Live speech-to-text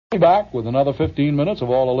Back with another 15 minutes of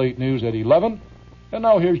all the late news at 11. And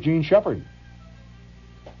now here's Gene Shepard.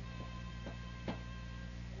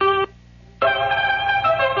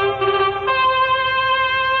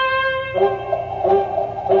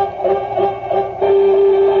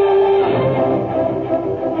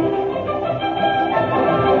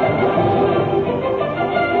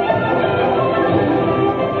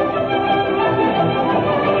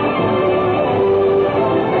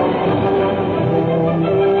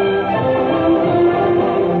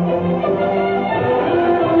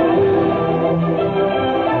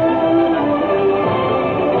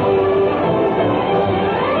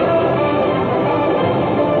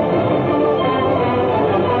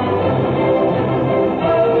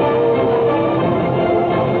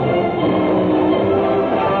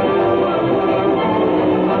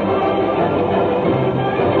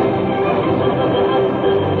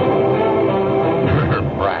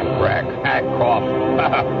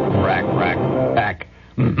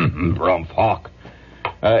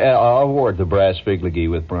 The brass figligee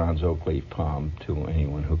with bronze oak leaf palm to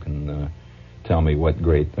anyone who can tell me what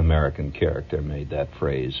great American character made that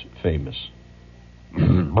phrase famous.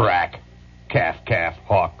 Brack, calf,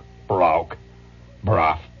 hawk, bloke,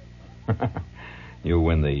 broth. You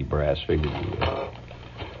win the brass figligee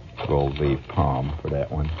gold leaf palm for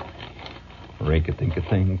that one.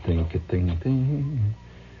 Rink-a-tink-a-ting,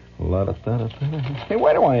 la-da-da-da-da. Hey,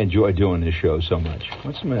 why do I enjoy doing this show so much?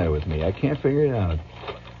 What's the matter with me? I can't figure it out.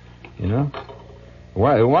 You know,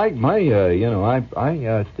 why my,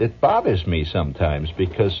 it bothers me sometimes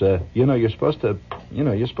because, you're supposed to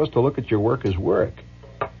look at your work as work.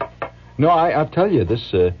 No, I'll tell you,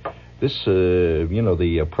 the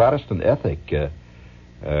Protestant ethic,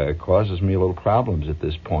 causes me a little problems at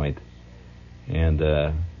this point. And,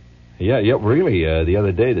 really, the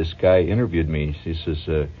other day, this guy interviewed me. He says,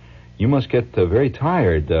 you must get very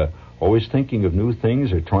tired, always thinking of new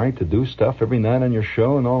things or trying to do stuff every night on your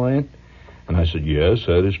show and all that? And I said, yes,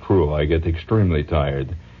 that is true. I get extremely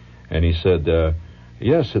tired. And he said,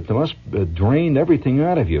 yes, it must drain everything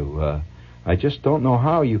out of you. I just don't know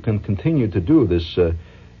how you can continue to do this,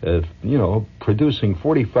 producing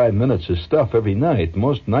 45 minutes of stuff every night.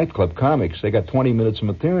 Most nightclub comics, they got 20 minutes of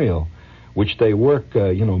material, which they work,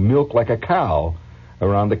 milk like a cow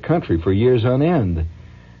around the country for years on end.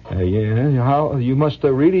 How you must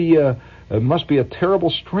really, it must be a terrible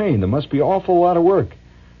strain. There must be an awful lot of work.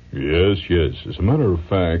 Yes. As a matter of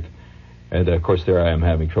fact, and of course there I am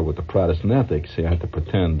having trouble with the Protestant ethics. See, I have to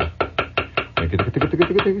pretend.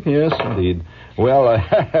 Yes, indeed. Well,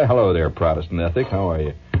 hello there, Protestant ethic. How are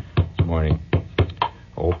you this morning?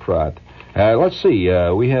 Old Prot. Let's see.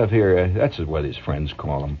 We have here. That's what his friends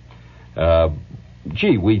call him.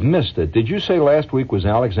 Gee, we missed it. Did you say last week was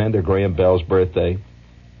Alexander Graham Bell's birthday?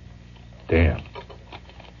 Damn.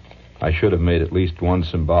 I should have made at least one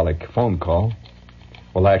symbolic phone call.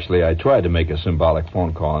 Well, actually, I tried to make a symbolic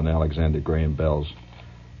phone call on Alexander Graham Bell's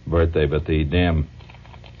birthday, but the damn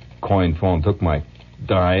coin phone took my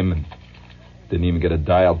dime and didn't even get a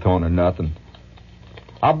dial tone or nothing.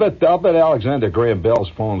 I'll bet Alexander Graham Bell's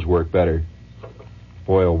phones work better.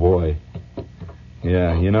 Boy, oh boy.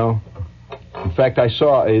 Yeah, In fact, I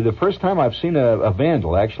saw the first time I've seen a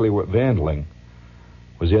vandal actually vandaling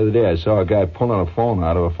was the other day. I saw a guy pulling a phone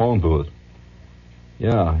out of a phone booth.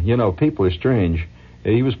 Yeah, people are strange.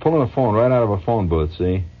 He was pulling a phone right out of a phone booth,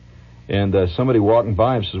 see? And somebody walking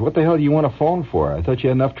by him says, what the hell do you want a phone for? I thought you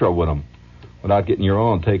had enough trouble with them without getting your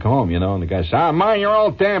own take home, And the guy said, mind your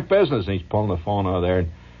own damn business. And he's pulling the phone out of there. And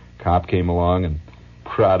cop came along and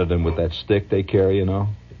prodded him with that stick they carry,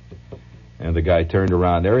 And the guy turned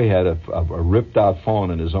around. There he had a ripped-out phone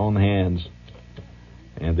in his own hands.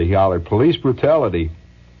 And he hollered, police brutality.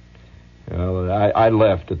 Well, I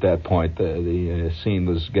left at that point. The scene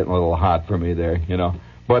was getting a little hot for me there,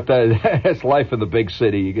 But it's life in the big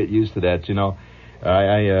city. You get used to that,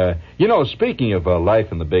 Speaking of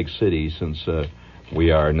life in the big city, since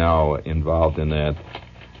we are now involved in that,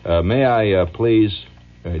 may I please,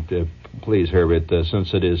 Herbert,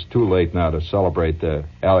 since it is too late now to celebrate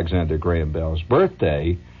Alexander Graham Bell's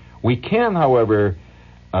birthday, we can, however,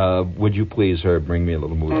 would you please, Herb, bring me a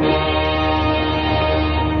little movie?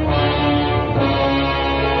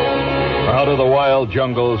 Out of the wild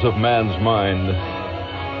jungles of man's mind,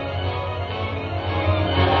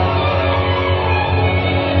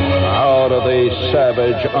 out of the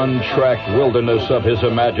savage, untracked wilderness of his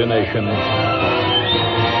imagination,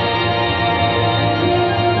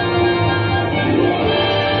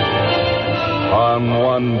 on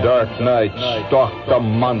one dark night stalked a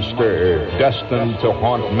monster destined to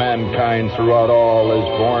haunt mankind throughout all his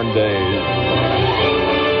born days.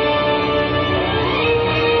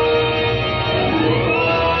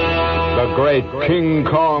 great King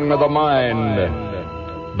Kong of the mind,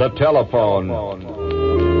 the telephone.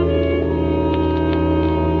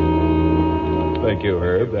 Thank you,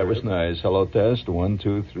 Herb. That was nice. Hello, test. 1,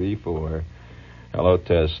 2, 3, 4. Hello,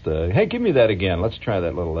 test. Hey, give me that again. Let's try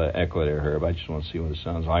that little echo there, Herb. I just want to see what it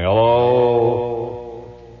sounds like.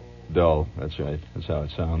 Hello. Dull. That's right. That's how it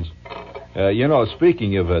sounds.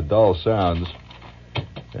 Speaking of dull sounds,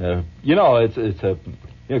 it's a...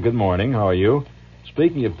 Yeah, good morning. How are you?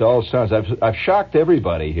 Speaking of dull sounds, I've shocked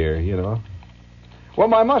everybody here, Well,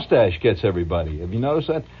 my mustache gets everybody. Have you noticed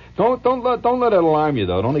that? Don't let it alarm you,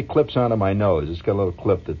 though. It only clips onto my nose. It's got a little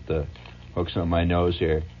clip that hooks on my nose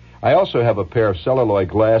here. I also have a pair of celluloid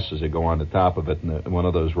glasses that go on the top of it, and one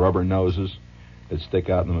of those rubber noses that stick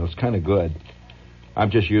out, and it's kind of good. I'm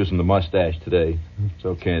just using the mustache today. It's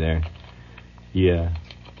okay there. Yeah.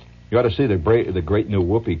 You ought to see the great new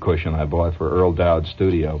whoopee cushion I bought for Earl Dowd's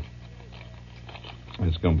studio.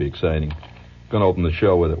 It's going to be exciting. Going to open the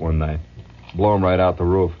show with it one night. Blow him right out the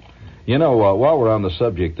roof. While we're on the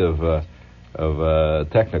subject of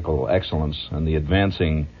technical excellence and the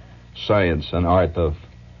advancing science and art of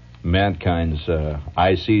mankind's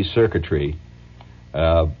IC circuitry,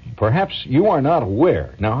 perhaps you are not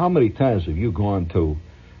aware. Now, how many times have you gone to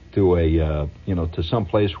some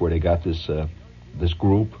place where they got this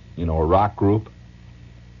group, a rock group?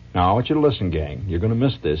 Now, I want you to listen, gang. You're going to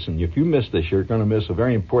miss this, and if you miss this, you're going to miss a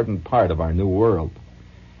very important part of our new world.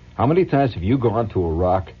 How many times have you gone to a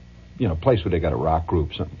rock, place where they got a rock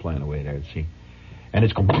group, something playing away there, see? And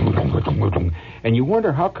it's going, and you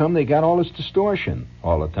wonder how come they got all this distortion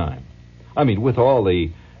all the time. I mean, with all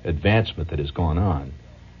the advancement that has gone on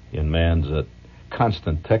in man's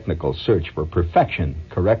constant technical search for perfection,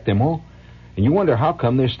 correct, Emo? And you wonder how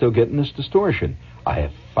come they're still getting this distortion. I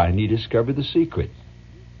have finally discovered the secret.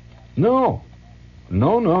 No,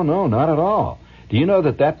 not at all. Do you know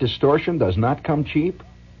that distortion does not come cheap?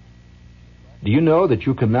 Do you know that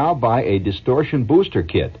you can now buy a distortion booster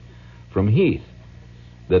kit from Heath?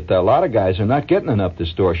 That a lot of guys are not getting enough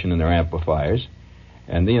distortion in their amplifiers.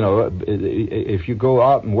 And, if you go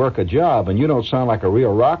out and work a job and you don't sound like a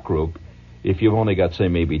real rock group, if you've only got, say,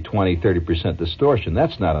 maybe 20, 30% distortion,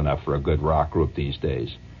 that's not enough for a good rock group these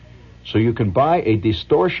days. So you can buy a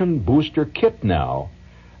distortion booster kit now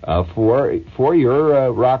for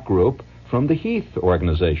your rock group from the Heath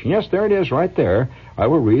organization. Yes, there it is right there. I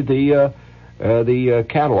will read the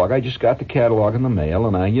catalog. I just got the catalog in the mail,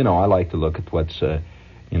 and I like to look at what's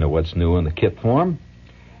new in the kit form.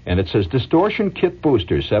 And it says Distortion Kit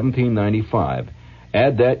Booster, $17.95.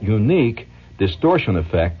 Add that unique distortion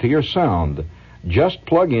effect to your sound. Just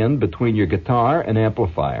plug in between your guitar and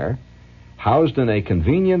amplifier, housed in a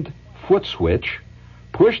convenient foot switch.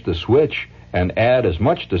 Push the switch and add as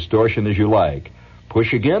much distortion as you like.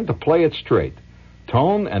 Push again to play it straight.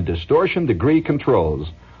 Tone and distortion degree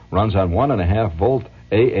controls. Runs on 1.5-volt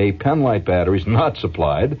AA penlight batteries not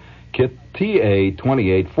supplied. Kit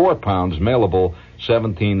TA28, 4 pounds, mailable,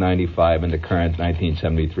 $17.95 in the current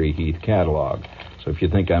 1973 Heath catalog. So if you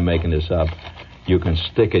think I'm making this up, you can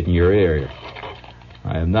stick it in your ear.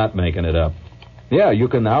 I am not making it up. Yeah, you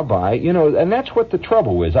can now buy, and that's what the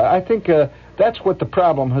trouble is. I think that's what the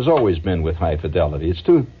problem has always been with high fidelity. It's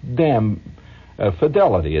too damn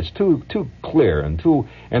fidelity. It's too clear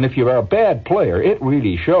and if you're a bad player, it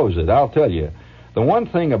really shows it. I'll tell you. The one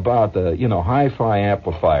thing about the, hi-fi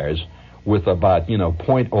amplifiers with about,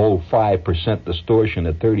 0.05% distortion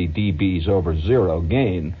at 30 dBs over zero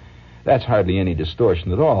gain, that's hardly any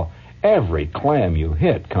distortion at all. Every clam you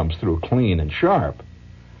hit comes through clean and sharp.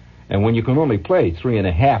 And when you can only play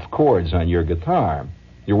 3.5 chords on your guitar,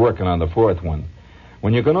 you're working on the fourth one.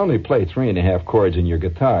 When you can only play 3.5 chords in your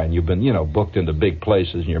guitar and you've been, booked into big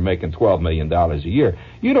places and you're making $12 million a year,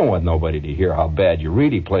 you don't want nobody to hear how bad you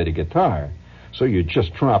really play the guitar. So you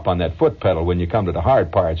just tromp on that foot pedal when you come to the hard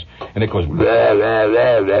parts, and it goes...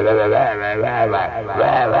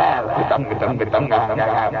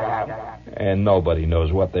 And nobody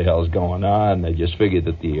knows what the hell's going on. They just figure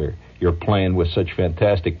that you're playing with such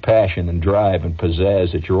fantastic passion and drive and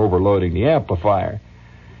pizzazz that you're overloading the amplifier.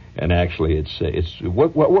 And actually, it's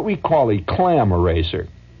what we call a clam eraser.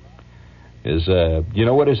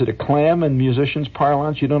 What is it, a clam in musicians'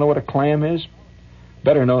 parlance? You don't know what a clam is?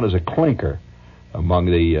 Better known as a clinker among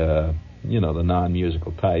the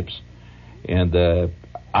non-musical types. And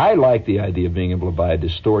I like the idea of being able to buy a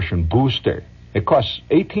distortion booster. It costs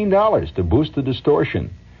 $18 to boost the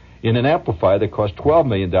distortion in an amplifier that costs $12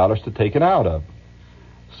 million to take it out of.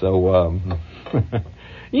 So,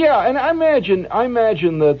 yeah, and I imagine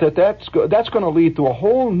that's going to lead to a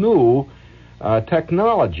whole new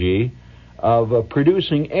technology of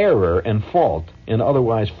producing error and fault in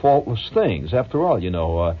otherwise faultless things. After all,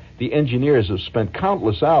 the engineers have spent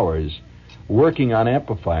countless hours working on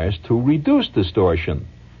amplifiers to reduce distortion.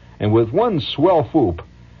 And with one swell foop,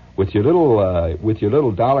 with your little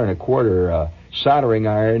 $1.25 soldering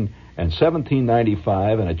iron and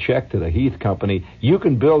 $17.95 and a check to the Heath Company, you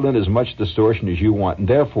can build in as much distortion as you want, and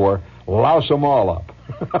therefore louse them all up.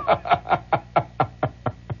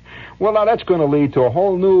 Well, now that's going to lead to a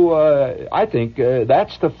whole new, I think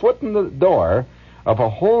that's the foot in the door of a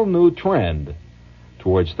whole new trend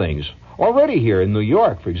towards things. Already here in New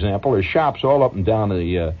York, for example, there's shops all up and down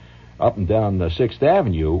the 6th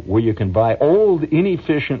Avenue where you can buy old,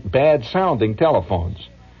 inefficient, bad-sounding telephones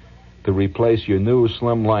to replace your new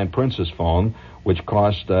slimline Princess phone, which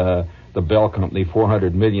cost the Bell Company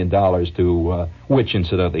 $400 million to, which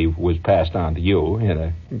incidentally was passed on to you in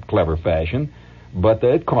a clever fashion. But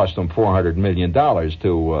it cost them $400 million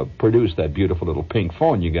to produce that beautiful little pink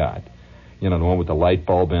phone you got. The one with the light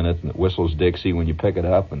bulb in it and it whistles Dixie when you pick it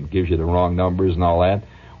up and gives you the wrong numbers and all that.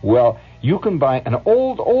 Well, you can buy an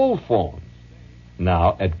old phone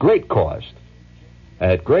now at great cost,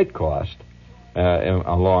 along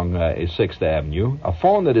 6th Avenue, a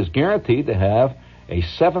phone that is guaranteed to have a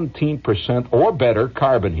 17% or better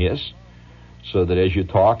carbon hiss, so that as you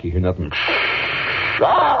talk, you hear nothing.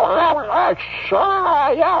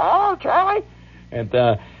 And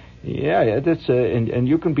and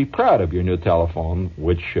you can be proud of your new telephone,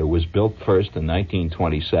 which was built first in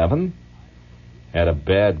 1927, had a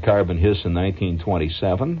bad carbon hiss in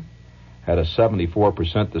 1927, had a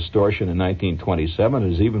 74% distortion in 1927,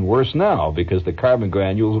 and is even worse now because the carbon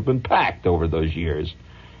granules have been packed over those years,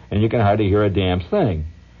 and you can hardly hear a damn thing.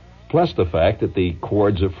 Plus the fact that the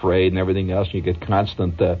cords are frayed and everything else, and you get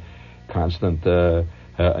constant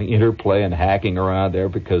interplay and hacking around there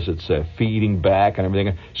because it's feeding back and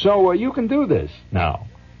everything. So you can do this now.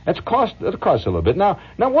 That costs a little bit. Now,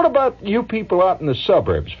 what about you people out in the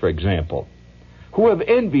suburbs, for example, who have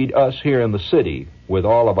envied us here in the city with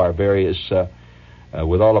all of our various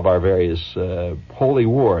holy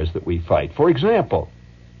wars that we fight? For example,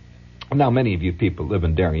 now many of you people live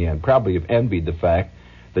in Darien probably have envied the fact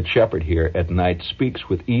that Shepard here at night speaks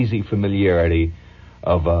with easy familiarity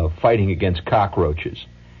of fighting against cockroaches.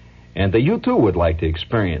 And you too would like to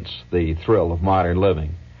experience the thrill of modern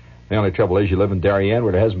living. The only trouble is you live in Darien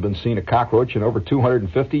where there hasn't been seen a cockroach in over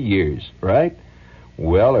 250 years, right?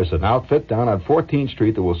 Well, there's an outfit down on 14th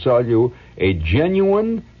Street that will sell you a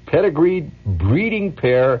genuine pedigreed breeding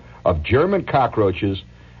pair of German cockroaches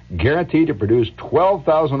guaranteed to produce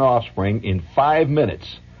 12,000 offspring in 5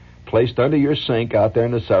 minutes. Placed under your sink out there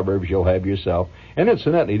in the suburbs, you'll have yourself. And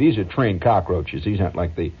incidentally, these are trained cockroaches. These aren't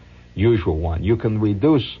like the usual one. You can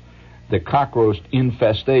reduce the cockroach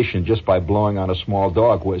infestation just by blowing on a small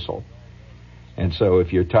dog whistle. And so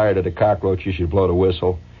if you're tired of the cockroaches, you blow the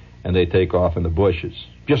whistle, and they take off in the bushes.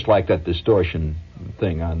 Just like that distortion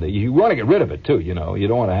thing you want to get rid of it, too, You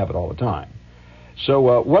don't want to have it all the time.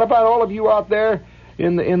 So what about all of you out there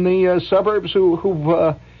in the suburbs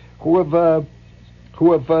who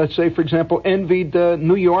have, say, for example, envied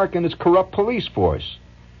New York and its corrupt police force?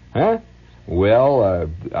 Huh? Well,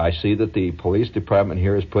 I see that the police department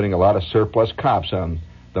here is putting a lot of surplus cops on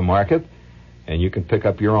the market, and you can pick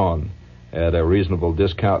up your own at a reasonable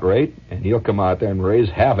discount rate, and he'll come out there and raise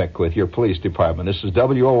havoc with your police department. This is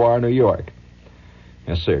WOR New York.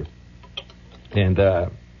 Yes, sir. And,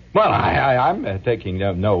 I'm taking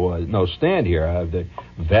no stand here. The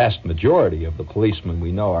vast majority of the policemen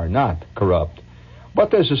we know are not corrupt. But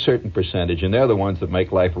there's a certain percentage, and they're the ones that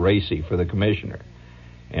make life racy for the commissioner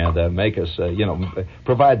and make us,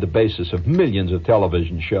 provide the basis of millions of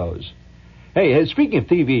television shows. Hey, speaking of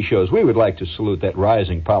TV shows, we would like to salute that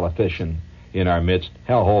rising politician in our midst,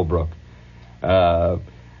 Hal Holbrook.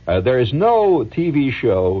 There is no TV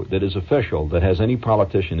show that is official that has any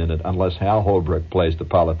politician in it unless Hal Holbrook plays the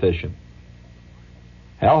politician.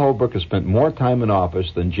 Hal Holbrook has spent more time in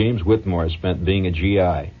office than James Whitmore has spent being a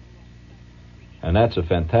GI. And that's a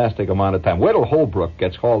fantastic amount of time. Wait till Holbrook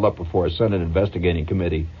gets hauled up before a Senate investigating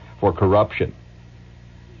committee for corruption.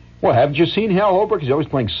 Well, haven't you seen Hal Holbrook? He's always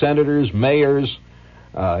playing senators, mayors,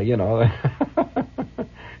 Yeah,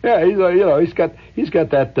 he's got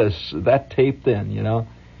that taped in,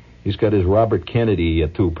 He's got his Robert Kennedy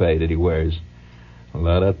toupee that he wears.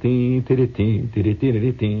 So,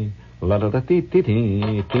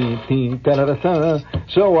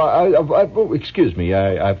 excuse me,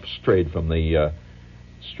 I've strayed from the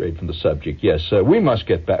subject. Yes, we must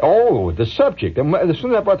get back. Oh, the subject. As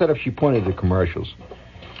soon as I brought that up, she pointed to commercials.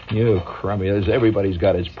 You crummy, everybody's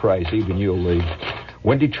got his price, even you, Lee.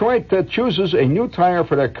 When Detroit chooses a new tire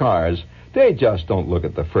for their cars, They just don't look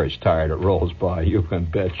at the first tire that rolls by. You can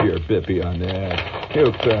bet your bippy on that.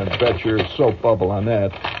 You can bet your soap bubble on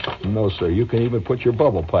that. No, sir. You can even put your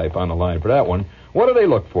bubble pipe on the line for that one. What do they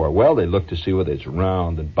look for? Well, they look to see whether it's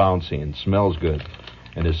round and bouncy and smells good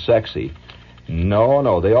and is sexy.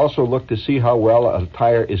 No. They also look to see how well a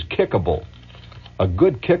tire is kickable. A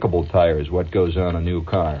good kickable tire is what goes on a new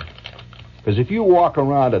car. Because if you walk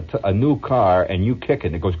around a new car and you kick it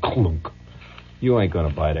and it goes clunk, you ain't going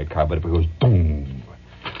to buy that car. But if it goes boom,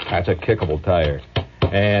 that's a kickable tire.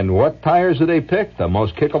 And what tires do they pick? The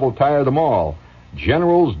most kickable tire of them all.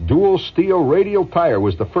 General's Dual Steel Radial Tire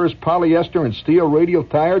was the first polyester and steel radial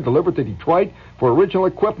tire delivered to Detroit for original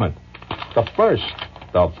equipment. The first,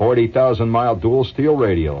 the 40,000-mile Dual Steel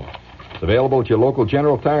Radial. It's available at your local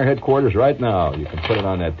General Tire headquarters right now. You can put it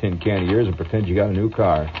on that tin can of yours and pretend you got a new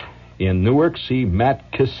car. In Newark, see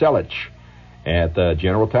Matt Kiselich at the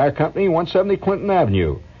General Tire Company, 170 Clinton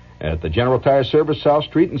Avenue. At the General Tire Service, South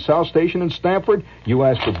Street and South Station in Stamford, you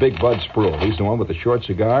ask for Big Bud Spruill. He's the one with the short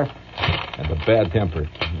cigar and the bad temper.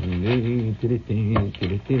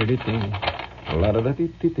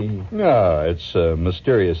 No, it's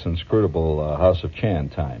mysterious, inscrutable House of Chan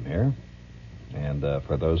time here. And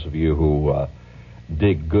for those of you who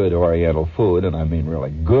dig good Oriental food, and I mean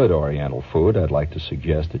really good Oriental food, I'd like to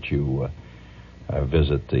suggest that you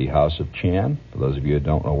visit the House of Chan. For those of you who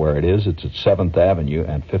don't know where it is, it's at 7th Avenue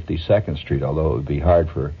and 52nd Street, although it would be hard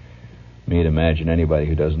for me to imagine anybody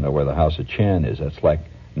who doesn't know where the House of Chan is. That's like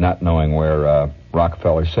not knowing where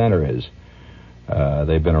Rockefeller Center is.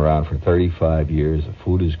 They've been around for 35 years. The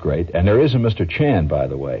food is great. And there is a Mr. Chan, by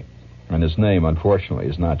the way. And his name, unfortunately,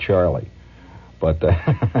 is not Charlie. But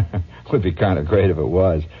it would be kind of great if it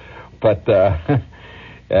was. But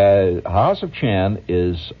House of Chan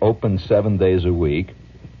is open 7 days a week,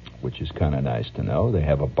 which is kind of nice to know. They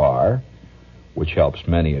have a bar, which helps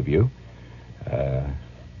many of you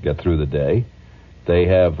get through the day. They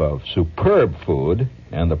have superb food,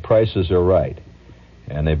 and the prices are right.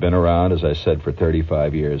 And they've been around, as I said, for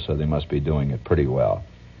 35 years, so they must be doing it pretty well.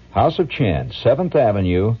 House of Chan, 7th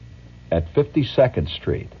Avenue at 52nd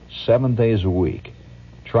Street, 7 days a week.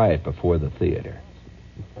 Try it before the theater.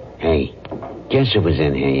 Hey, guess who was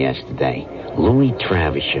in here yesterday? Louis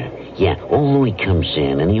Travisher. Yeah, old Louis comes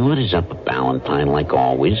in and he orders up a Ballantine like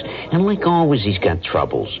always. And like always, he's got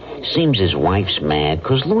troubles. Seems his wife's mad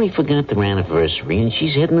because Louis forgot their anniversary and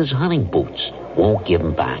she's hidden his hunting boots. Won't give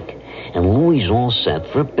them back. And Louis's all set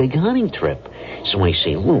for a big hunting trip. So I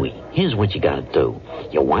say, Louis, here's what you gotta do.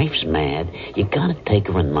 Your wife's mad. You gotta take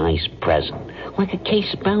her a nice present. Like a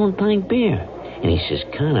case of Ballantine beer. And he says,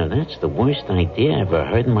 Connor, that's the worst idea I ever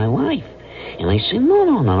heard in my life. And I say,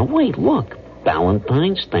 no, wait, look.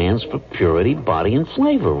 Ballantine stands for purity, body, and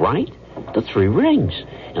flavor, right? The 3 rings.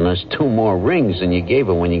 And there's 2 more rings than you gave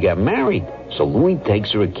her when you got married. So Louis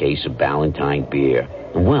takes her a case of Ballantine beer.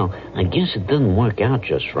 And, well, I guess it didn't work out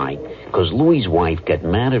just right, because Louis's wife got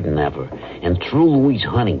madder than ever and threw Louis's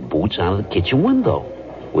hunting boots out of the kitchen window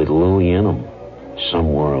with Louis in them.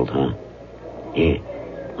 Some world, huh? Here,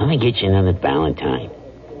 let me get you another Ballantine.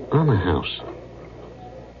 On the house.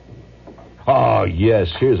 Oh,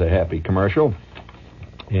 yes, here's a happy commercial.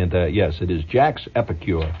 And, yes, it is Jack's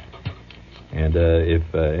Epicure. And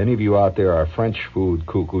if any of you out there are French food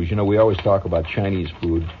cuckoos, you know, we always talk about Chinese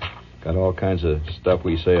food. Got all kinds of stuff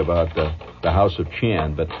we say about the House of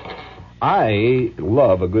Chan. But I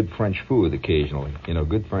love a good French food occasionally, you know,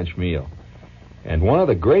 good French meal. And one of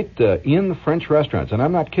the great in-French restaurants, and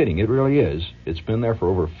I'm not kidding, it really is. It's been there for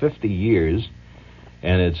over 50 years.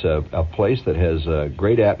 And it's a place that has a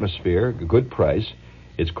great atmosphere, a good price.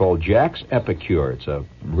 It's called Jack's Epicure. It's a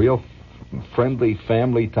real friendly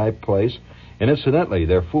family-type place. And incidentally,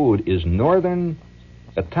 their food is Northern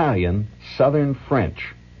Italian, Southern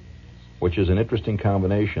French, which is an interesting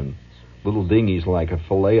combination. Little dingies like a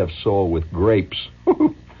fillet of sole with grapes.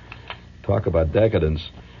 Talk about decadence.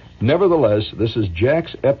 Nevertheless, this is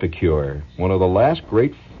Jack's Epicure, one of the last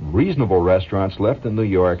great reasonable restaurants left in New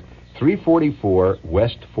York, 344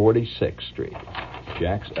 West 46th Street.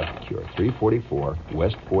 Jack's Epicure, 344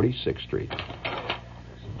 West 46th Street.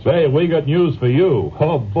 Say, we got news for you.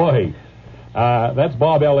 Oh, boy. That's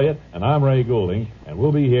Bob Elliott, and I'm Ray Goulding, and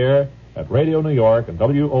we'll be here at Radio New York and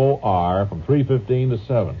WOR from 3:15 to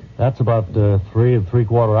 7. That's about 3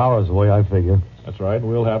 3/4 hours, the way I figure. That's right. And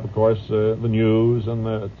we'll have, of course, the news and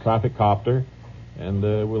the traffic copter, and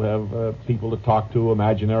we'll have people to talk to,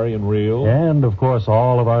 imaginary and real. And, of course,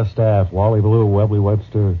 all of our staff, Wally Blue, Webley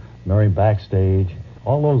Webster, Mary Backstage,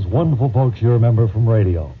 all those wonderful folks you remember from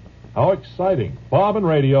radio. How exciting. Bob and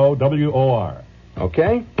Radio, WOR.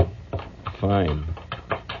 Okay? Fine.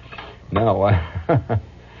 Now,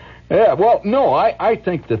 Yeah, well, no, I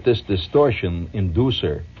think that this distortion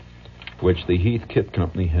inducer, which the Heath Kit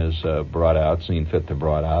Company has brought out, seen fit to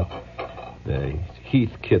brought out, the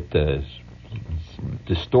Heath Kit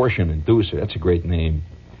Distortion Inducer, that's a great name,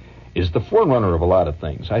 is the forerunner of a lot of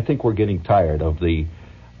things. I think we're getting tired of the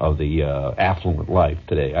affluent life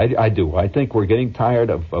today. I do. I think we're getting tired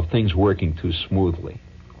of things working too smoothly.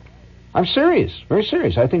 I'm serious, very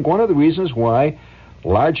serious. I think one of the reasons why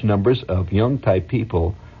large numbers of young type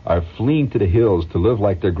people are fleeing to the hills to live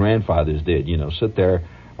like their grandfathers did, sit there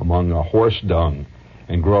among horse dung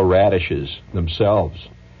and grow radishes themselves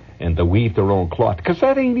and to weave their own cloth, because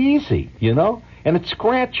that ain't easy, and it's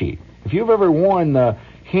scratchy. If you've ever worn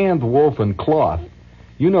hand-woven cloth,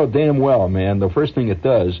 you know damn well, man, the first thing it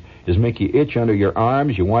does is make you itch under your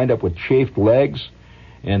arms. You wind up with chafed legs.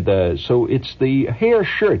 And so it's the hair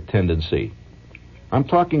shirt tendency. I'm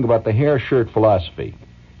talking about the hair shirt philosophy.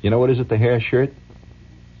 You know what is it, the hair shirt?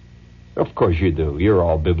 Of course you do. You're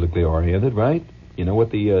all biblically oriented, right? You know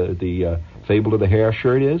what the fable of the hair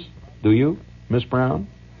shirt is? Do you, Miss Brown?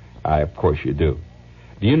 Of course you do.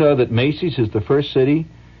 Do you know that Macy's is the first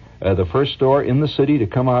store in the city to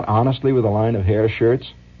come out honestly with a line of hair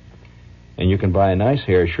shirts? And you can buy a nice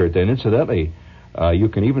hair shirt. And incidentally, you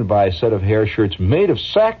can even buy a set of hair shirts made of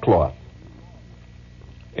sackcloth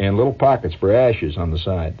and little pockets for ashes on the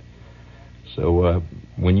side. So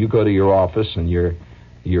when you go to your office and you're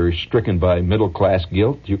stricken by middle-class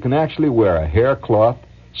guilt, you can actually wear a hair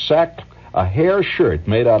shirt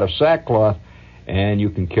made out of sackcloth, and you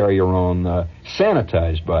can carry your own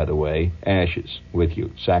sanitized, by the way, ashes with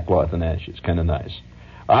you. Sackcloth and ashes, kind of nice.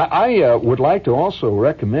 I would like to also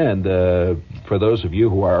recommend, for those of you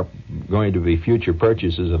who are going to be future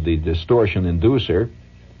purchasers of the Distortion Inducer,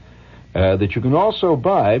 that you can also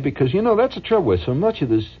buy, because, that's the trouble with so much of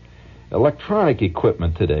this electronic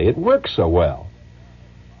equipment today. It works so well.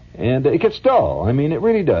 And it gets dull. I mean, it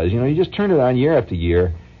really does. You just turn it on year after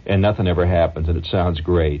year, and nothing ever happens, and it sounds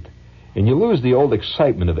great. And you lose the old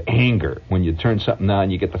excitement of anger when you turn something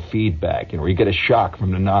on, you get the feedback, or you get a shock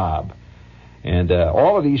from the knob. And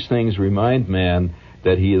all of these things remind man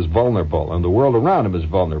that he is vulnerable, and the world around him is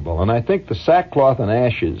vulnerable. And I think the sackcloth and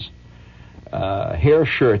ashes hair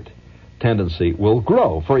shirt tendency will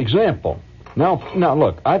grow. For example, now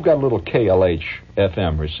look, I've got a little KLH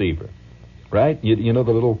FM receiver, right? You know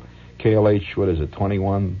the little KLH, what is it,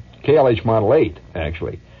 21? KLH Model 8,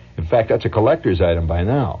 actually. In fact, that's a collector's item by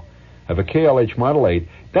now. I have a KLH Model 8.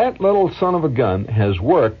 That little son of a gun has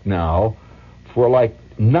worked now for like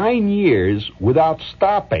 9 years without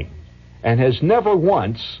stopping, and has never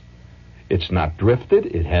once, it's not drifted,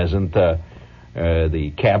 it hasn't, the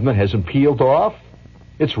cabinet hasn't peeled off.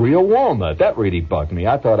 It's real walnut. That really bugged me.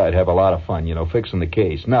 I thought I'd have a lot of fun, fixing the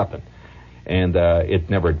case. Nothing. And it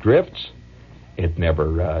never drifts. It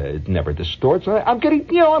never distorts. I'm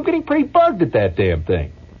getting pretty bugged at that damn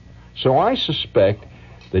thing. So I suspect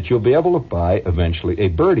that you'll be able to buy eventually a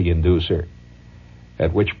birdie inducer,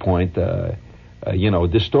 at which point,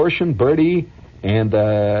 distortion, birdie, and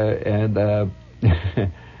of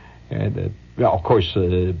course,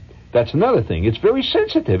 that's another thing. It's very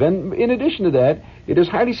sensitive, and in addition to that, it is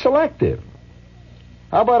highly selective.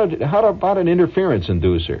 How about an interference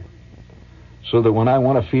inducer? So that when I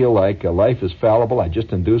want to feel like life is fallible, I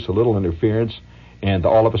just induce a little interference, and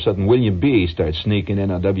all of a sudden William B. starts sneaking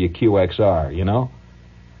in on WQXR,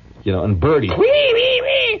 and Birdie, wee, wee,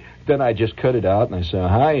 wee. Then I just cut it out, and I say,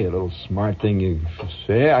 hi, you little smart thing, you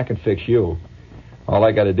say, I can fix you. All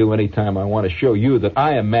I got to do anytime I want to show you that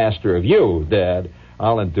I am master of you, Dad,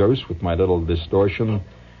 I'll induce with my little distortion,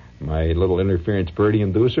 my little interference birdie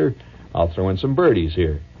inducer, I'll throw in some birdies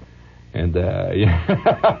here. And,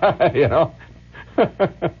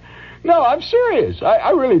 No, I'm serious.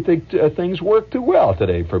 I really think things work too well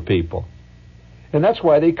today for people. And that's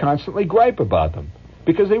why they constantly gripe about them,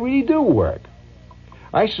 because they really do work.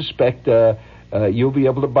 I suspect you'll be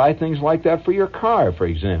able to buy things like that for your car, for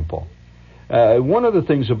example. One of the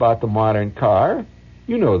things about the modern car,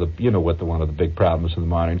 what one of the big problems of the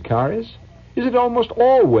modern car is it almost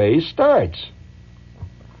always starts.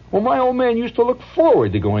 Well, my old man used to look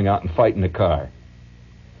forward to going out and fighting a car.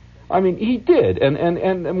 I mean, he did,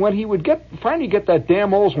 and when he would finally get that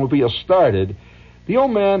damn Oldsmobile started, the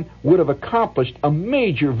old man would have accomplished a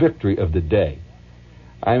major victory of the day.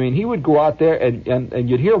 I mean, he would go out there, and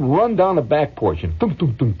you'd hear him run down the back porch, and thunk,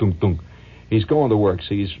 thunk, thunk, thunk, thunk. He's going to work,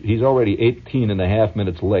 see, he's already 18 and a half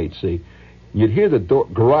minutes late, see. You'd hear the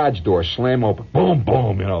garage door slam open, boom,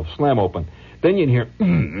 boom, slam open. Then you'd hear,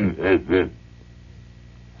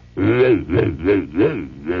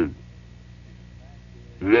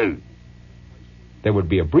 There would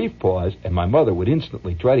be a brief pause, and my mother would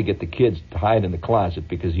instantly try to get the kids to hide in the closet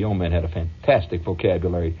because the old man had a fantastic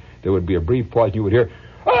vocabulary. There would be a brief pause, and you would hear,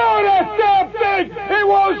 "Oh, that damn thing! It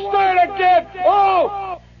won't start again!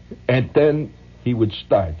 Oh!" And then he would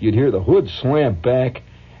start. You'd hear the hood slam back,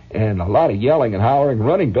 and a lot of yelling and hollering,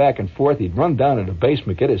 running back and forth. He'd run down in the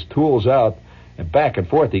basement, get his tools out, and back and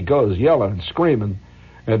forth he goes, yelling and screaming.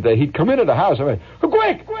 And he'd come into the house. I mean,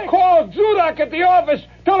 "Quick! Call Zudak at the office!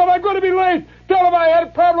 Tell him I'm going to be late! Tell him I had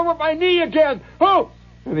a problem with my knee again! Oh!"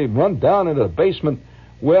 And he'd run down into the basement.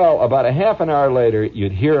 Well, about a half an hour later,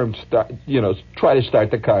 you'd hear him start, try to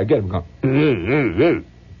start the car. Get him going.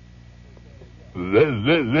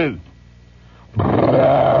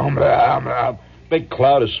 Big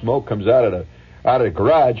cloud of smoke comes out of the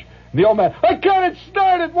garage. And the old man, "I got it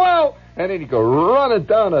started, wow!" And then he'd go running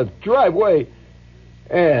down a driveway.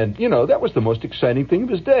 And, that was the most exciting thing of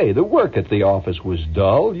his day. The work at the office was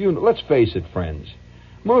dull. Let's face it, friends.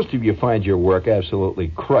 Most of you find your work absolutely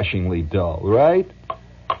crushingly dull, right?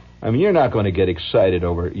 I mean, you're not going to get excited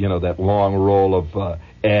over, that long roll of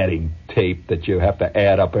adding tape that you have to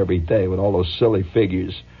add up every day with all those silly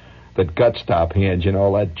figures, that gut stop hands,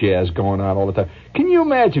 all that jazz going on all the time. Can you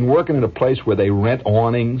imagine working in a place where they rent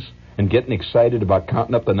awnings and getting excited about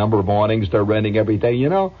counting up the number of awnings they're renting every day,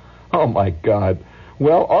 Oh, my God.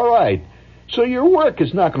 Well, all right. So your work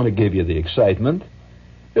is not going to give you the excitement.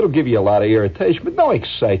 It'll give you a lot of irritation, but no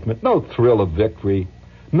excitement, no thrill of victory,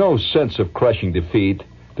 no sense of crushing defeat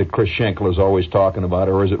that Chris Schenkel is always talking about,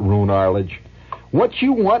 or is it Rune Arledge? What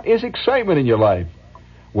you want is excitement in your life.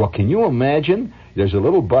 Well, can you imagine? There's a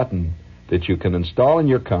little button that you can install in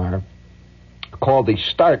your car called the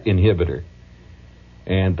start inhibitor.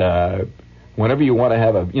 And whenever you want to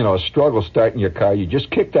have a struggle start in your car, you just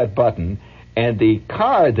kick that button, and the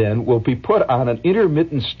car then will be put on an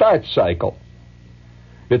intermittent start cycle.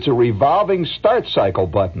 It's a revolving start cycle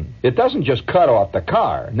button. It doesn't just cut off the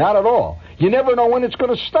car, not at all. You never know when it's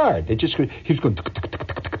going to start. It just keeps going,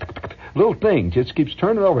 little thing just keeps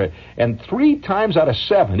turning over. And 3 times out of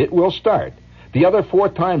 7, it will start. The other 4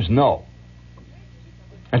 times, no.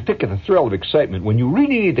 And think of the thrill of excitement when you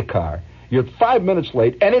really need the car. You're 5 minutes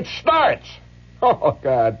late, and it starts. Oh,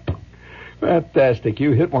 God. Fantastic.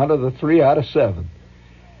 You hit one of the 3 out of 7.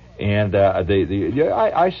 And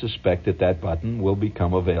I suspect that button will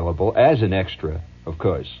become available as an extra, of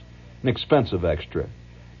course, an expensive extra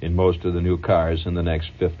in most of the new cars in the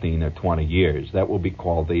next 15 or 20 years. That will be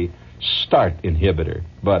called the start inhibitor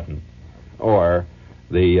button, or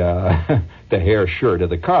the the hair shirt of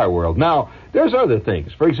the car world. Now, there's other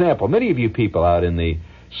things. For example, many of you people out in the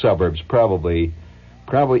suburbs probably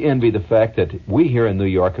envy the fact that we here in New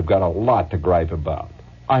York have got a lot to gripe about.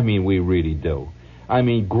 I mean, we really do. I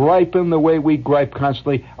mean, griping the way we gripe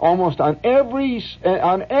constantly, almost on every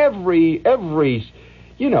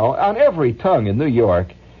tongue in New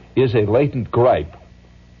York is a latent gripe,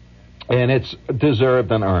 and it's deserved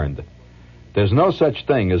and earned. There's no such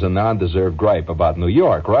thing as a non-deserved gripe about New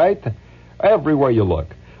York, right? Everywhere you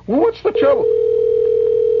look. Well, what's the trouble?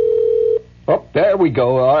 Oh, there we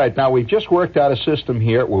go. All right, now we've just worked out a system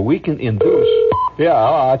here where we can induce. Yeah,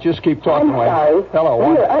 I'll just keep talking away. Hello,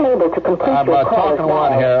 we are unable to complete I'm your call talking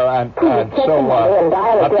on here, and so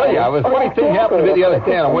I'll tell you, a funny thing happened to me the other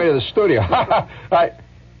day on the way to the studio.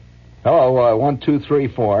 Hello, 1, 2, 3,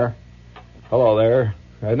 4. Hello there.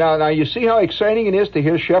 Now you see how exciting it is to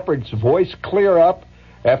hear Shepard's voice clear up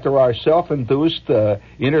after our self-induced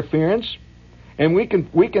interference, and we can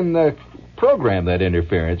program that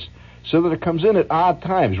interference so that it comes in at odd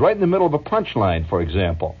times, right in the middle of a punchline, for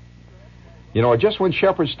example. Or just when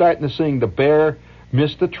Shepard's starting to sing "The Bear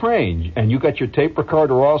Missed the Train," and you got your tape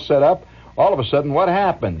recorder all set up, all of a sudden, what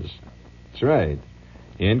happens? That's right.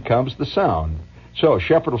 In comes the sound. So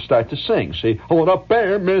Shepard will start to sing. See, "Oh, the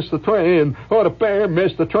bear missed the train. Oh, the bear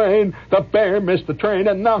missed the train. The bear missed the train."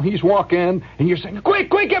 And now he's walking, and you're saying, "Quick,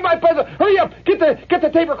 get my pencil! Hurry up! Get the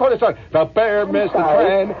tape recorder started. The bear missed the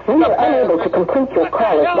train. We are unable to complete your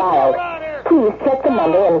call as dialed. Please check the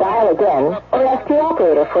number and dial again, or ask the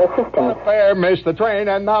operator for assistance." The bear missed the train,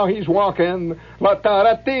 and now he's walking. La ta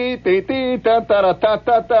da ti ti ti ta ta da ta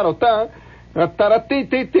ta ta ta. La ta da ti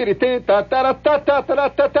ti ti ti ta ta da ta ta ta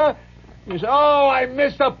ta ta. You say, "Oh, I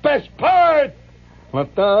missed the best part."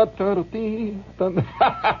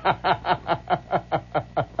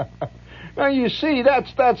 Now you see,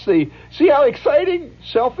 that's see how exciting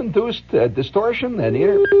self-induced distortion and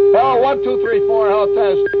Oh, 1, 2, 3, 4, hell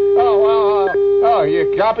test. Oh,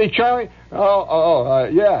 you copy, Charlie?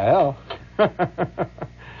 Yeah, hell.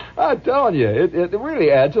 I'm telling you, it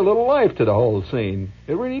really adds a little life to the whole scene.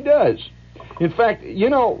 It really does. In fact,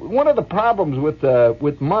 one of the problems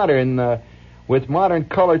with modern with modern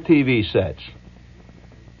color TV sets.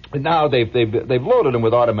 And now they've loaded them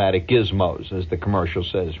with automatic gizmos, as the commercial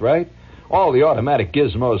says, right? All the automatic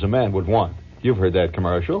gizmos a man would want. You've heard that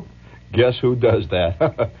commercial. Guess who does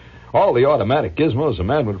that? All the automatic gizmos a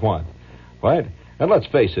man would want, right? And let's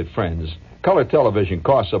face it, friends, color television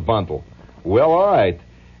costs a bundle. Well, all right.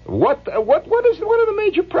 What are the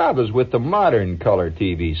major problems with the modern color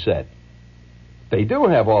TV set? They do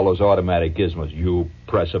have all those automatic gizmos. You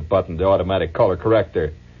press a button, the automatic color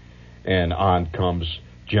corrector, and on comes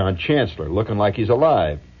John Chancellor, looking like he's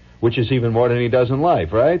alive, which is even more than he does in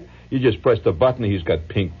life, right? You just press the button, he's got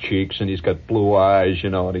pink cheeks, and he's got blue eyes,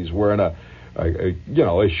 and he's wearing a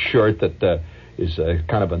shirt that is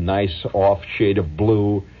kind of a nice off shade of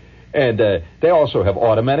blue. And they also have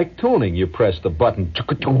automatic tuning. You press the button,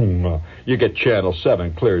 you get Channel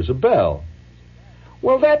 7, clear as a bell.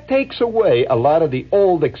 Well, that takes away a lot of the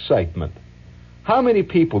old excitement. How many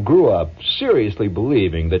people grew up seriously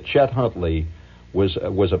believing that Chet Huntley was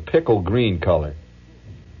a pickle green color?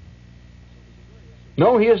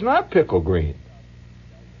 No, he is not pickle green.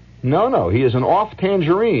 No, he is an off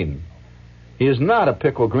tangerine. He is not a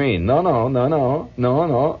pickle green. No.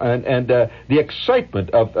 And the excitement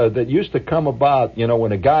of that used to come about,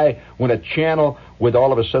 when a channel would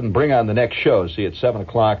all of a sudden bring on the next show. See, at 7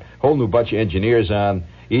 o'clock, whole new bunch of engineers on.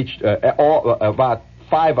 About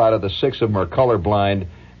 5 out of the 6 of them are colorblind,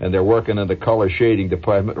 and they're working in the color shading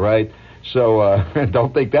department, right? So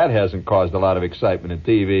don't think that hasn't caused a lot of excitement in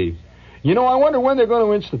TV. I wonder when they're going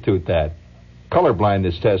to institute that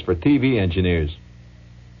colorblindness test for TV engineers.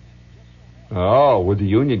 Oh, would the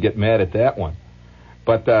union get mad at that one?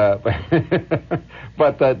 But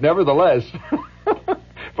nevertheless,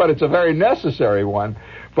 but it's a very necessary one.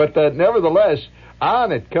 But nevertheless,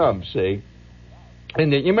 on it comes, see.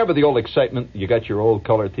 And you remember the old excitement? You got your old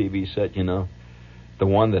color TV set, the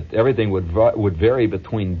one that everything would vary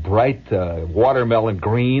between bright watermelon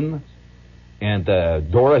green and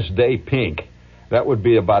Doris Day pink. That would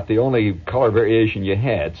be about the only color variation you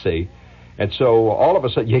had, see. And so all of a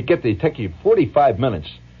sudden, it take you 45 minutes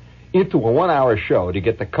into a 1-hour show to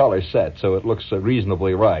get the color set so it looks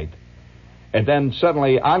reasonably right. And then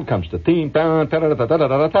suddenly on comes the theme, and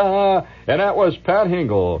that was Pat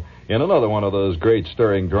Hingle in another one of those great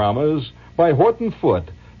stirring dramas by Horton Foote,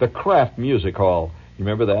 the Kraft Music Hall. You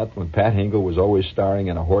remember that, when Pat Hingle was always starring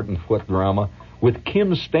in a Horton Foote drama with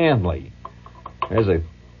Kim Stanley?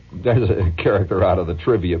 There's a character out of the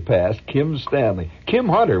trivia past, Kim Stanley. Kim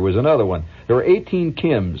Hunter was another one. There were 18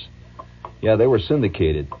 Kims. Yeah, they were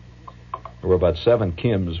syndicated. There were about 7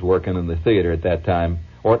 Kims working in the theater at that time,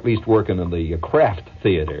 or at least working in the Kraft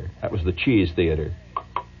Theater. That was the cheese theater.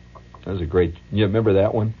 That was a great... You remember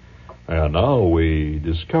that one? And now we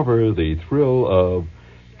discover the thrill of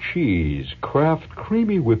cheese, Kraft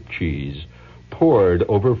creamy whipped cheese, poured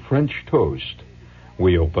over French toast.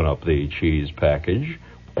 We open up the cheese package,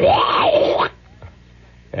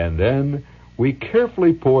 and then we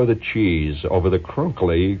carefully pour the cheese over the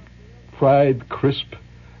crunkly, fried, crisp,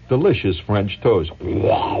 delicious French toast.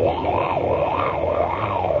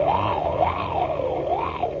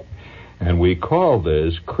 And we call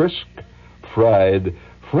this crisp, fried,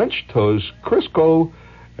 French toast, Crisco,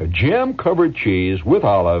 jam-covered cheese with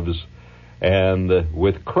olives and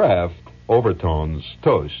with Kraft overtones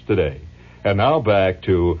toast today. And now back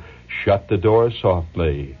to Shut the Door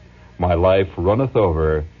Softly, My Life Runneth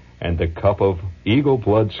Over, and The Cup of Eagle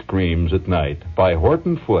Blood Screams at Night by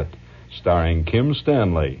Horton Foote, starring Kim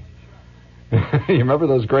Stanley. You remember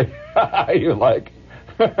those great... You like...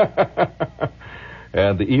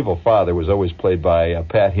 And the evil father was always played by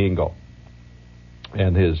Pat Hingle.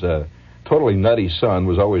 And his totally nutty son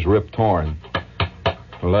was always Rip Torn.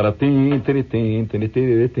 Yeah, and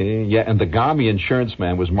the Gami Insurance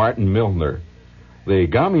Man was Martin Milner. The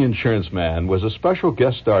Gami Insurance Man was a special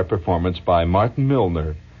guest star performance by Martin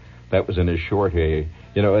Milner. That was in his short hair.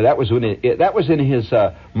 That was in his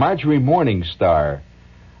Marjorie Morningstar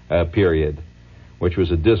period, which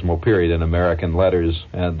was a dismal period in American letters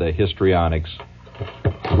and the histrionics.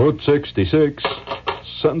 Route 66,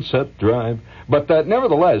 Sunset Drive. But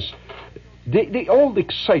nevertheless, the old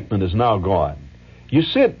excitement is now gone. You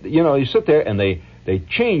sit there and they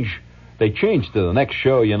change to the next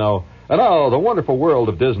show, and the wonderful world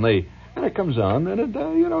of Disney, and it comes on and it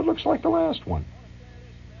looks like the last one.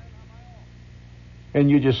 And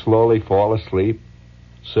you just slowly fall asleep,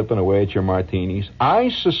 sipping away at your martinis. I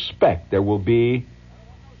suspect there will be,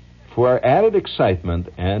 for added excitement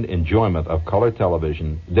and enjoyment of color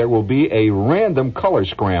television, there will be a random color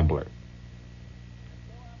scrambler.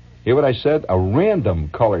 Hear what I said? A random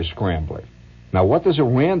color scrambler. Now, what does a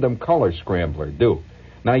random color scrambler do?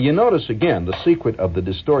 Now, you notice, again, the secret of the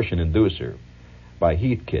Distortion Inducer by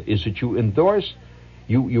Heathkit is that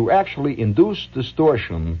you actually induce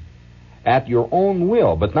distortion at your own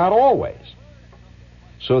will, but not always.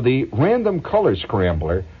 So the random color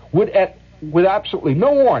scrambler would, with absolutely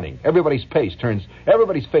no warning, everybody's face turns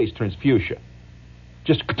fuchsia.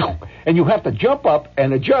 Just, and you have to jump up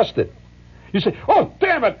and adjust it. You say, oh,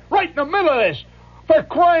 damn it, right in the middle of this, for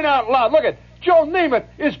crying out loud, look at Joe Namath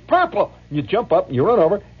is purple. You jump up, and you run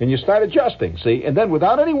over, and you start adjusting, see? And then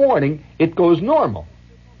without any warning, it goes normal.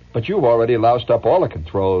 But you've already loused up all the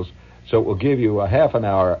controls, so it will give you a half an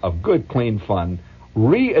hour of good, clean fun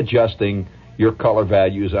readjusting your color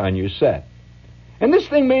values on your set. And this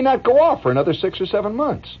thing may not go off for another 6 or 7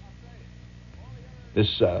 months.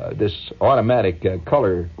 This automatic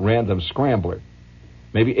color random scrambler.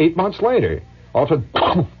 Maybe 8 months later, all of a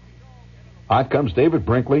sudden, out comes David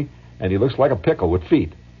Brinkley, and he looks like a pickle with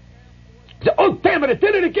feet. Oh, damn it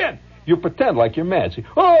did it again! You pretend like you're mad. See,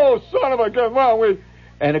 oh, son of a gun, wow,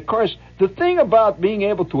 and, of course, the thing about being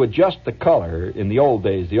able to adjust the color in the old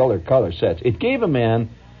days, the older color sets, it gave a man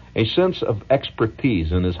a sense of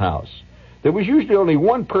expertise in his house. There was usually only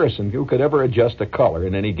one person who could ever adjust a color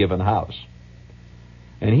in any given house.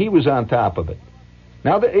 And he was on top of it.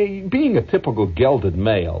 Now, being a typical gelded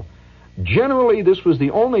male, generally this was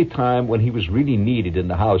the only time when he was really needed in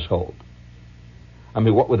the household. I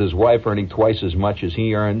mean, what with his wife earning twice as much as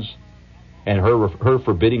he earns, and her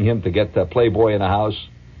forbidding him to get Playboy in the house.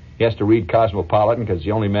 He has to read Cosmopolitan because it's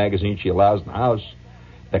the only magazine she allows in the house.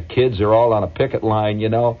 The kids are all on a picket line,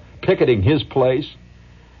 picketing his place.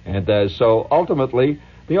 And so ultimately,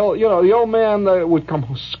 the old man would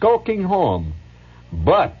come skulking home.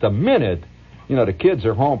 But the minute, the kids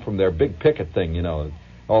are home from their big picket thing,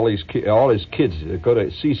 all his kids go to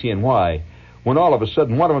CCNY, when all of a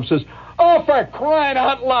sudden one of them says, oh, for crying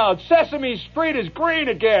out loud, Sesame Street is green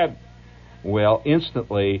again. Well,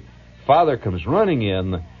 instantly, father comes running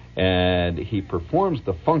in, and he performs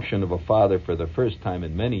the function of a father for the first time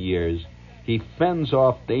in many years. He fends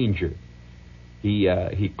off danger.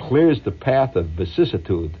 He clears the path of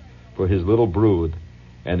vicissitude for his little brood,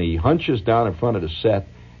 and he hunches down in front of the set,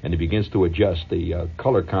 and he begins to adjust the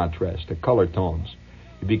color contrast, the color tones.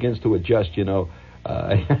 He begins to adjust, he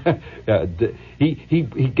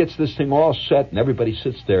gets this thing all set, and everybody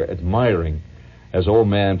sits there admiring as old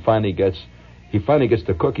man finally gets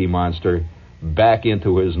the Cookie Monster back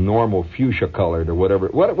into his normal fuchsia colored or whatever.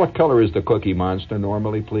 What color is the Cookie Monster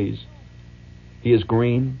normally, please? He is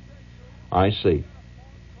green? I see.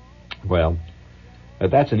 Well,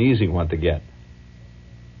 that's an easy one to get.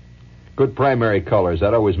 Good primary colors.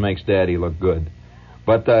 That always makes Daddy look good.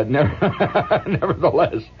 But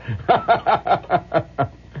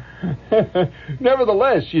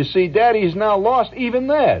nevertheless, you see, Daddy's now lost even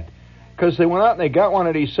that. Because they went out and they got one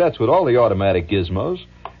of these sets with all the automatic gizmos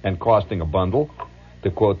and costing a bundle,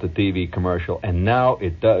 to quote the TV commercial, and now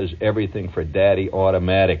it does everything for Daddy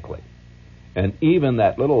automatically. And even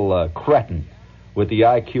that little cretin with the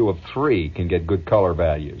IQ of 3 can get good color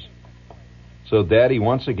values. So Daddy,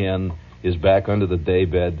 once again, is back under the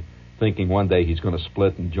daybed, thinking one day he's going to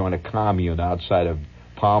split and join a commune outside of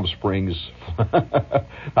Palm Springs. He's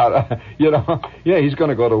going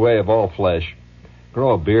to go the way of all flesh,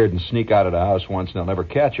 grow a beard and sneak out of the house once and they'll never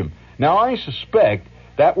catch him. Now, I suspect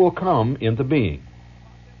that will come into being.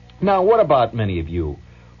 Now, what about many of you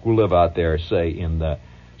who live out there, say, in the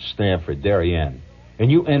Stamford, Darien,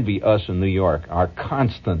 and you envy us in New York, our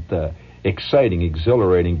constant, exciting,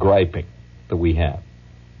 exhilarating griping that we have?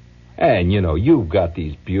 And, you've got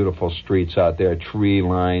these beautiful streets out there,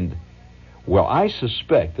 tree-lined. Well, I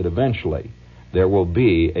suspect that eventually there will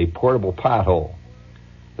be a portable pothole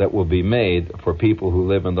that will be made for people who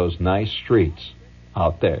live in those nice streets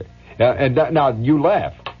out there. Now you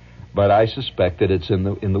laugh, but I suspect that it's in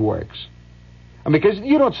the works. I mean, because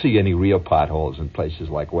you don't see any real potholes in places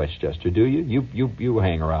like Westchester, do you? You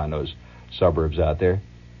hang around those suburbs out there.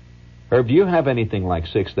 Herb, do you have anything like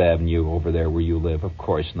 6th Avenue over there where you live? Of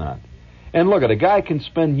course not. And look, a guy can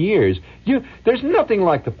spend years. There's nothing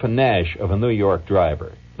like the panache of a New York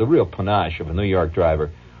driver, the real panache of a New York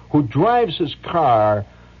driver, who drives his car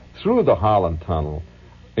through the Holland Tunnel,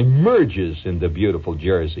 emerges into beautiful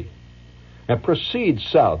Jersey, and proceeds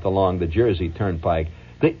south along the Jersey Turnpike.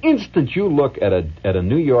 The instant you look at a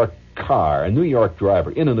New York car, a New York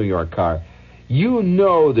driver in a New York car, you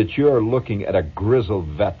know that you're looking at a grizzled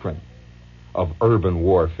veteran of urban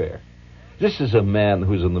warfare. This is a man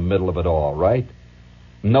who's in the middle of it all, right?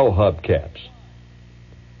 No hubcaps.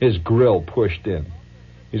 His grill pushed in.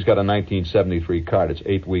 He's got a 1973 car that's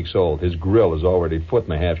 8 weeks old. His grill is already a foot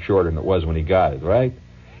and a half shorter than it was when he got it, right?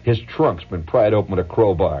 His trunk's been pried open with a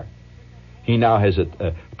crowbar. He now has it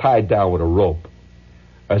tied down with a rope.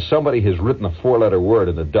 Somebody has written a 4-letter word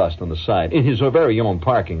in the dust on the side in his very own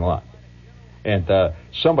parking lot. And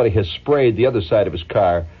somebody has sprayed the other side of his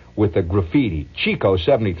car with a graffiti, Chico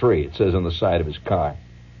 73, it says on the side of his car.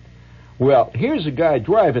 Well, here's a guy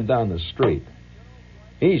driving down the street.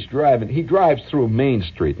 He drives through Main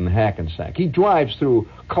Street in Hackensack. He drives through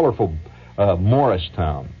colorful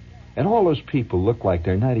Morristown. And all those people look like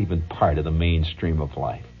they're not even part of the mainstream of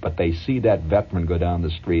life. But they see that veteran go down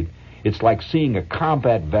the street. It's like seeing a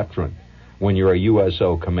combat veteran when you're a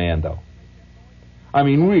USO commando. I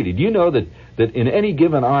mean, really, do you know that in any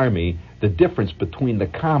given army, the difference between the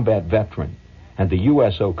combat veteran and the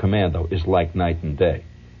USO commando is like night and day,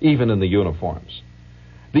 even in the uniforms.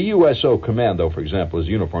 The USO commando, for example, his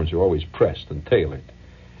uniforms are always pressed and tailored.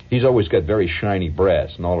 He's always got very shiny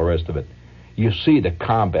brass and all the rest of it. You see the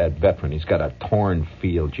combat veteran, he's got a torn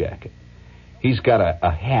field jacket. He's got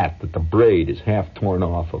a hat that the braid is half torn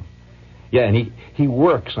off of. Yeah, and he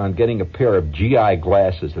works on getting a pair of GI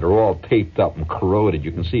glasses that are all taped up and corroded.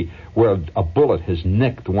 You can see where a bullet has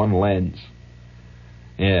nicked one lens.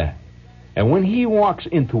 Yeah. And when he walks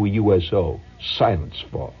into a USO, silence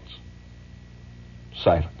falls.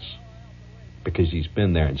 Silence. Because he's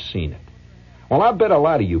been there and seen it. Well, I bet a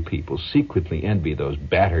lot of you people secretly envy those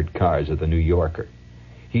battered cars of the New Yorker.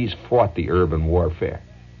 He's fought the urban warfare.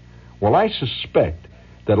 Well, I suspect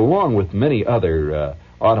that along with many other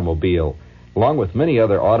automobile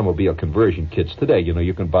conversion kits today,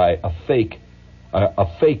 you can buy a fake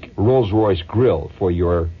Rolls-Royce grill for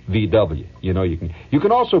your VW. You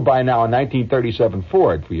can also buy now a 1937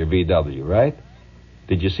 Ford for your VW, right?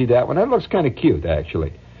 Did you see that one? That looks kind of cute,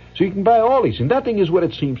 actually. So you can buy all these, and nothing is what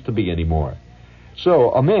it seems to be anymore.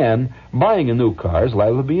 So a man buying a new car is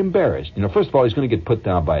liable to be embarrassed. First of all, he's going to get put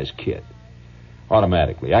down by his kid.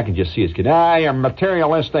 Automatically. I can just see his kid. You're a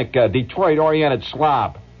materialistic, Detroit-oriented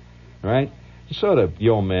slob. Right? So the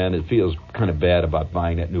old man, it feels kind of bad about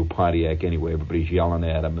buying that new Pontiac anyway. Everybody's yelling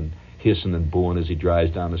at him and hissing and booing as he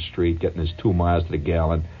drives down the street, getting his 2 miles to the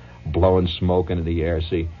gallon, blowing smoke into the air.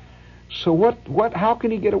 See? So how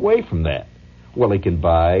can he get away from that? Well, he can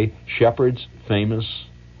buy Shepard's famous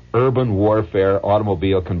urban warfare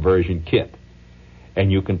automobile conversion kit.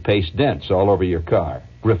 And you can paste dents all over your car.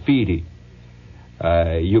 Graffiti.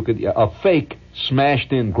 A fake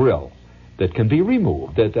smashed-in grill that can be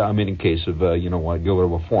removed. In case of, want to go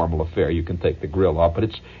to a formal affair, you can take the grill off, but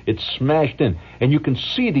it's smashed in. And you can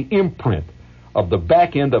see the imprint of the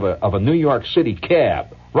back end of a New York City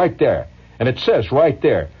cab right there. And it says right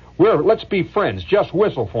there, let's be friends, just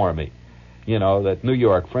whistle for me. That New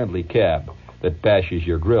York friendly cab that bashes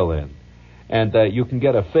your grill in. And you can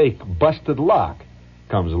get a fake busted lock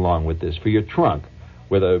comes along with this for your trunk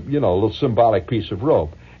with a, little symbolic piece of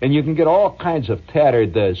rope. And you can get all kinds of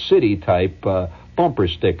tattered city-type bumper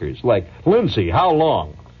stickers, like, Lindsay, how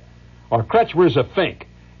long? Or Kretschmer's a fink.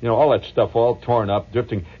 All that stuff all torn up,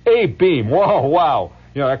 drifting. A-beam, wow.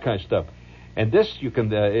 That kind of stuff. And this you can,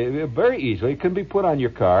 very easily, it can be put on your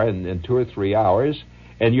car in 2 or 3 hours,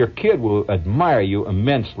 and your kid will admire you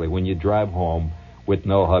immensely when you drive home with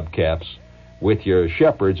no hubcaps, with your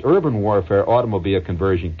Shepard's Urban Warfare Automobile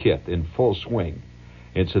Conversion Kit in full swing.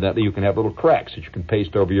 Incidentally, you can have little cracks that you can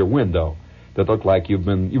paste over your window that look like you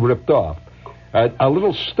ripped off. A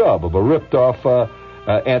little stub of a ripped off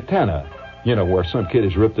antenna, where some kid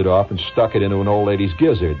has ripped it off and stuck it into an old lady's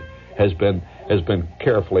gizzard, has been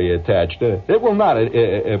carefully attached. It will not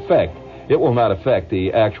affect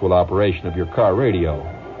the actual operation of your car radio,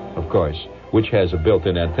 of course, which has a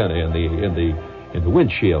built-in antenna in the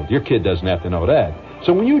windshield. Your kid doesn't have to know that.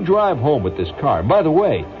 So when you drive home with this car, and by the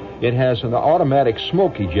way, it has an automatic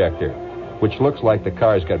smoke ejector, which looks like the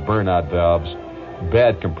car's got burnout valves,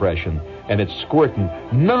 bad compression, and it's squirting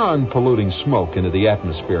non-polluting smoke into the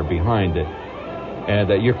atmosphere behind it.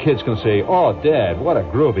 And your kid's going to say, "Oh, Dad, what a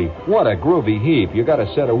groovy heap. You got a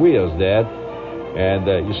set of wheels, Dad." And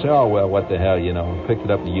you say, "Oh, well, what the hell, picked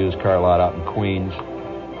it up in the used car lot out in Queens.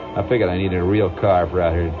 I figured I needed a real car for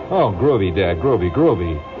out here." "Oh, groovy, Dad,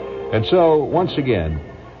 groovy." And so, once again,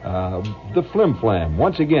 the flim-flam,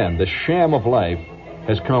 once again, the sham of life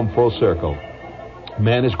has come full circle.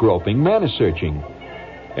 Man is groping, man is searching.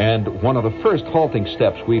 And one of the first halting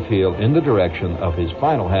steps we feel in the direction of his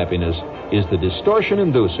final happiness is the Distortion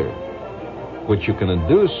Inducer, which you can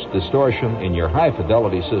induce distortion in your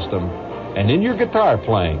high-fidelity system and in your guitar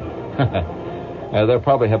playing. They'll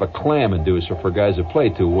probably have a clam inducer for guys who play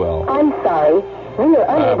too well. I'm sorry. We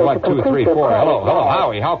are unable 1, to 2, complete 3, your 4. call. Hello,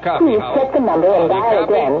 Howie. How copy? Please check the number and dial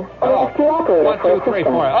again, or ask the operator 1, for 2, 3,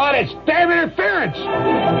 4. assistance. Oh, that's damn interference!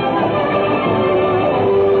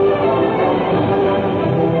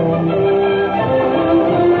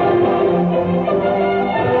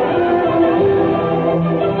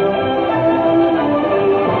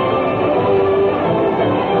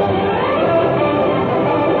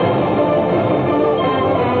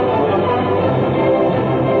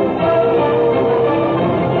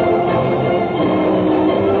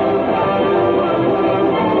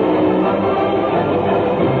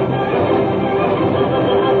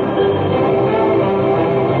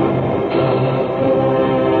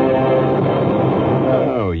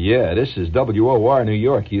 Yeah, this is WOR New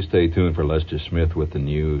York. You stay tuned for Lester Smith with the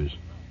news.